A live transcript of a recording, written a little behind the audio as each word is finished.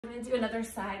I'm going to do another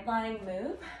side lying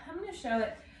move. I'm going to show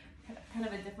it kind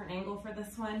of a different angle for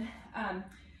this one.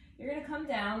 You're going to come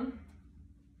down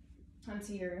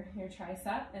onto your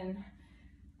tricep and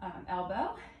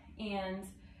elbow, and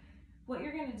what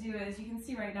you're going to do is, you can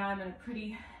see right now I'm in a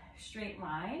pretty straight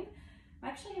line. I'm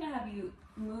actually going to have you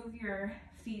move your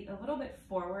feet a little bit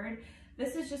forward.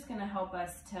 This is just going to help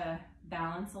us to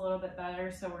balance a little bit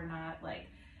better so we're not like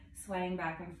swaying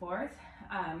back and forth.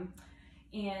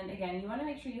 And again, you want to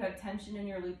make sure you have tension in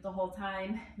your loop the whole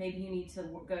time. Maybe you need to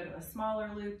go to a smaller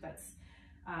loop that's,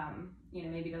 you know,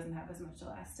 maybe doesn't have as much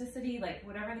elasticity. Like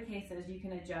whatever the case is, you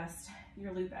can adjust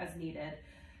your loop as needed.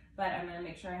 But I'm going to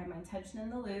make sure I have my tension in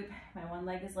the loop. My one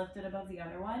leg is lifted above the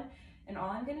other one. And all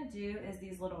I'm going to do is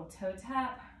these little toe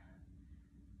tap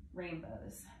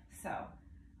rainbows. So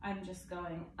I'm just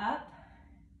going up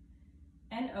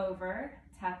and over,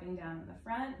 tapping down in the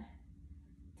front,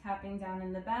 tapping down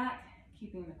in the back,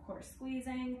 keeping the core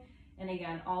squeezing, and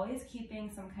again, always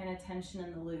keeping some kind of tension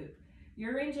in the loop.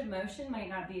 Your range of motion might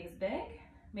not be as big.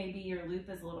 Maybe your loop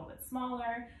is a little bit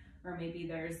smaller, or maybe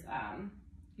there's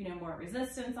you know, more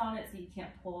resistance on it, so you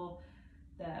can't pull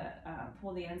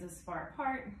the ends as far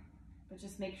apart. But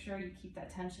just make sure you keep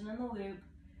that tension in the loop,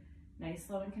 nice,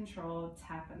 slow, and controlled.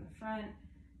 Tap in the front,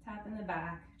 tap in the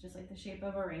back, just like the shape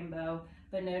of a rainbow.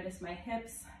 But notice my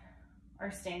hips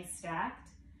are staying stacked.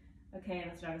 Okay,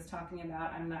 that's what I was talking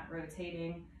about. I'm not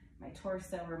rotating my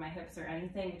torso or my hips or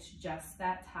anything. It's just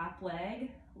that top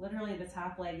leg. Literally the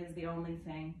top leg is the only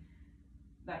thing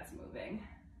that's moving,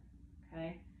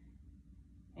 okay?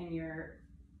 And your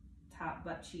top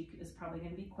butt cheek is probably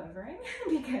gonna be quivering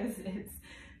because it's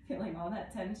feeling all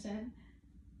that tension,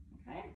 okay?